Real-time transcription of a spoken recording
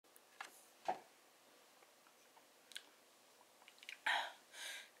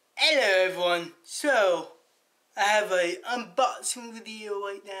Hello everyone, so I have a unboxing video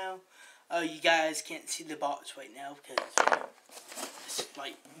right now. You guys can't see the box right now because it's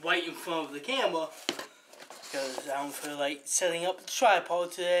like right in front of the camera because I don't feel like setting up the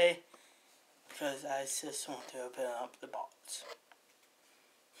tripod today because I just want to open up the box.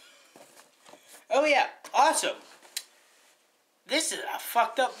 Oh yeah, also, this is a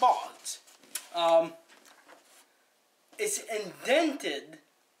fucked up box. It's indented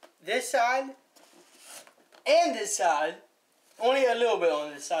this side and this side, only a little bit on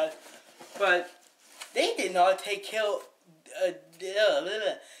this side, but they did not take care of,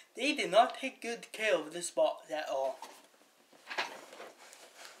 they did not take good care of this box at all.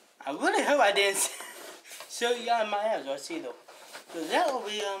 I really hope I didn't show you guys my hands, I see though, because that will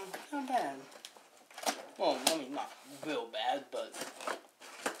be kind of bad. Well, I mean not real bad, but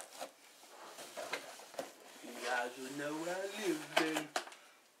you guys would know where I live then.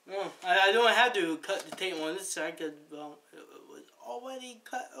 No, I don't have to cut the tape on this side because, well, it was already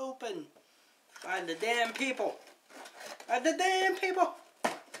cut open by the damn people.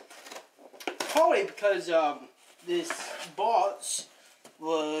 Probably because this box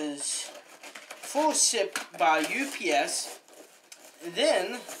was full shipped by UPS, and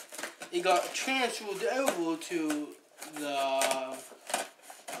then it got transferred over to the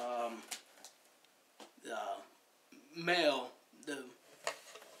mail, the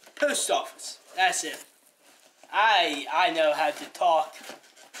post office. That's it. I know how to talk.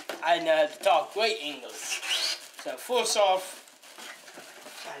 I know how to talk great English. So first off,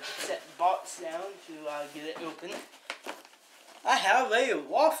 I have to set the box down to get it open. I have a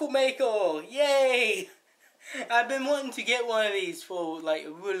waffle maker. Yay! I've been wanting to get one of these for like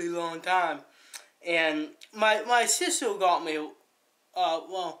a really long time, and my sister got me.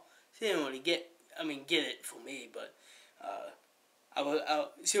 Well, she didn't really get it for me, but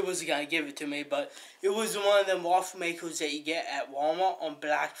she wasn't gonna give it to me, but it was one of them waffle makers that you get at Walmart on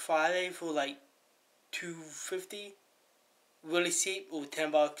Black Friday for like $2.50, really cheap, or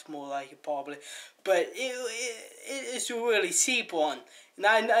 $10 more like it probably. But it's a really cheap one, and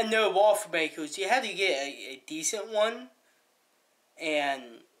I know waffle makers, you have to get a decent one,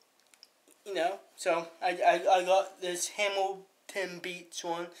 and you know, so I got this Hamilton Beats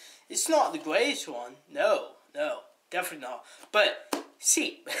one. It's not the greatest one, no. Definitely not. But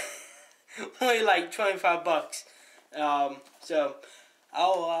cheap. Only like $25. So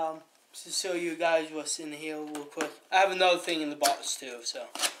I'll just show you guys what's in here real quick. I have another thing in the box too, so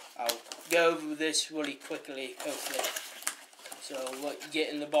I'll go over this really quickly, hopefully. So what you get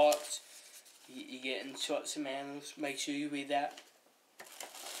in the box, you get in shorts and manuals. Make sure you read that.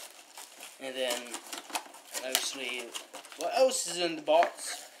 And then obviously what else is in the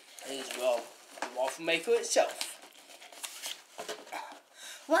box is, well, the waffle maker itself.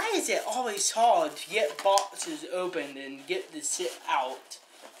 Why is it always hard to get boxes opened and get the shit out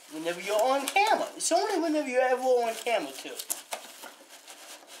whenever you're on camera? It's only whenever you're ever on camera too.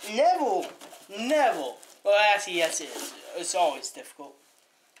 Never. Well, actually, yes it is. It's always difficult.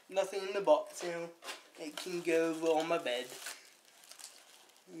 Nothing in the box, you know. It can go over on my bed.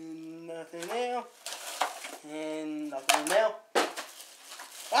 Nothing there. And nothing there.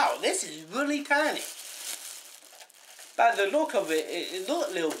 Wow, this is really tiny. By the look of it, it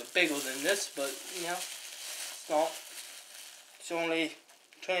looked a little bit bigger than this, but, you know, it's not. It's only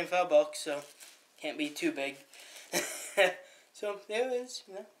 $25, so can't be too big. So, there it is,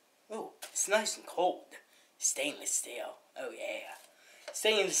 you know. Oh, it's nice and cold. Stainless steel. Oh, yeah.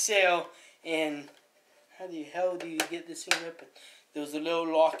 Stainless steel, and how the hell do you get this thing open? There's a little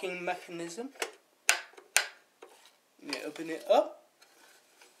locking mechanism. You open it up.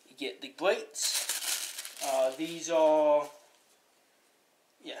 You get the grates. These are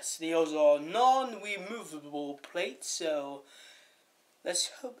non-removable plates, so let's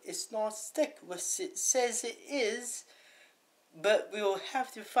hope it's not stick, which it says it is, but we'll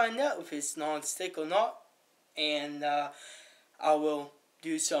have to find out if it's non-stick or not, and I will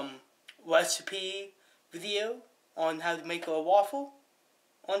do some recipe video on how to make a waffle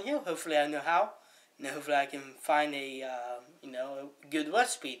on here. Hopefully I know how, and hopefully I can find a a good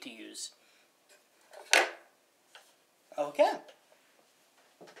recipe to use. Okay.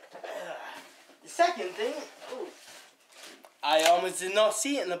 The second thing, I almost did not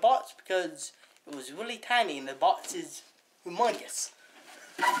see it in the box because it was really tiny and the box is humongous.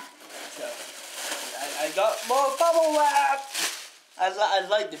 So, I got more bubble wrap. I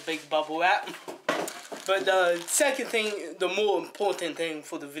like the big bubble wrap. But the second thing, the more important thing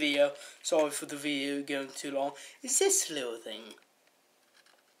for the video, sorry for the video going too long, is this little thing.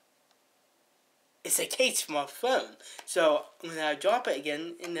 it's a case for my phone. So when I drop it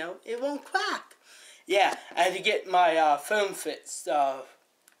again, you know, it won't crack. Yeah, I had to get my phone fixed at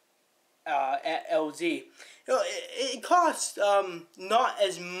LZ. You know, it costs not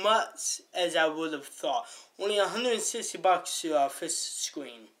as much as I would have thought. Only $160 to fix the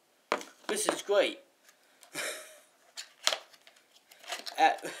screen. This is great.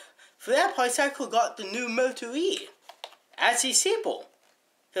 For that price, I could got the new Moto E. Actually, simple.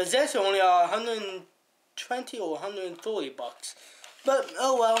 Because that's only $120 or $140. But,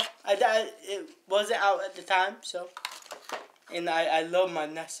 oh well. It wasn't out at the time, so. And I love my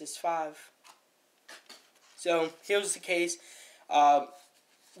Nexus 5. So, here's the case.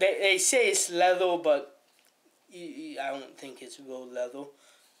 They say it's leather, but I don't think it's real leather.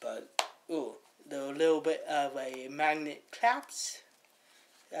 But, ooh, there's a little bit of a magnet clasp.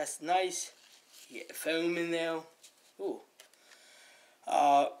 That's nice. You get the foam in there. Ooh.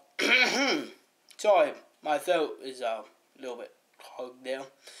 Sorry, my throat is a little bit clogged there.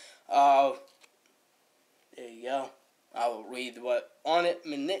 There you go. I will read what on it.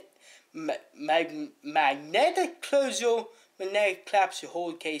 Magnetic closure. Magnetic clasp your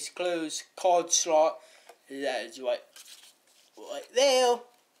whole case closed. Card slot. That is right there.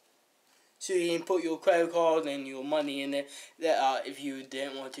 So you can put your credit card and your money in it. That if you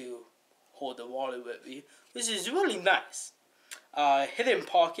didn't want to hold the wallet with you, which is really nice. Hidden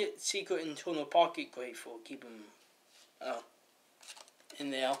pocket, secret internal pocket, great for keeping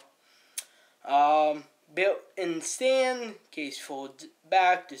in there. Built-in stand, case fold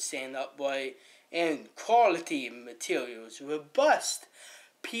back to stand upright, and quality materials, robust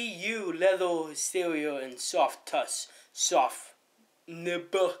PU leather exterior and soft touch, soft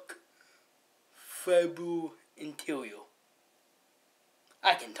Nubuk Fabu interior.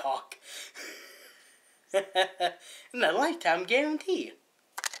 I can talk. And a lifetime guarantee.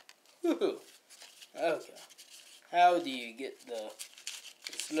 Woohoo. Okay. How do you get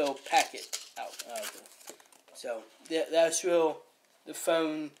this little packet out? Okay. So that's where the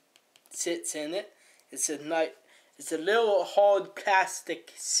phone sits in it. It's a little hard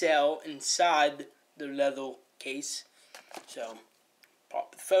plastic cell inside the leather case. So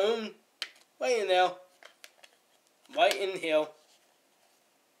pop the phone right in there. Right in here.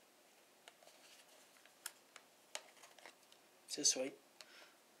 This way.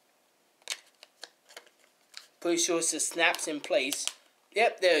 Pretty sure it snaps in place.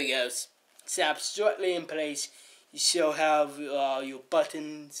 Yep, there it goes. Snaps directly in place. You still have your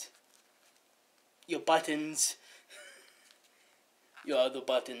buttons. Your other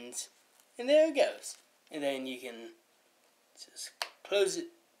buttons. And there it goes. And then you can just close it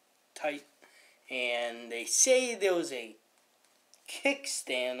tight. And they say there was a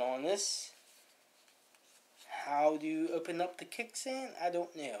kickstand on this. How do you open up the kickstand? I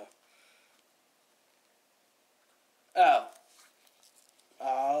don't know.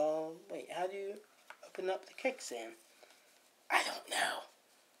 Wait, how do you open up the kickstand? I don't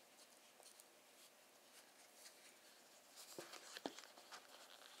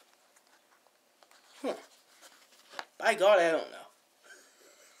know. By God, I don't know.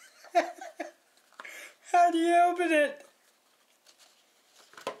 How do you open it?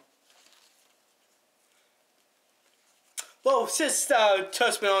 Well, just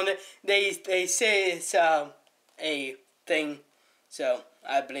trust me on it. They say it's a thing, so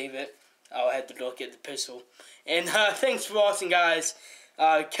I believe it. I'll have to look at the pistol. And thanks for watching, guys.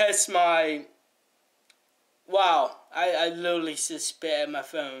 Catch my... Wow, I literally just spit at my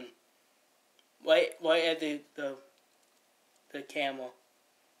phone. Right at the camera.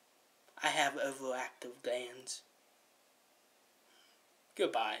 I have overactive glands.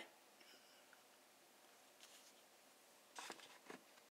 Goodbye.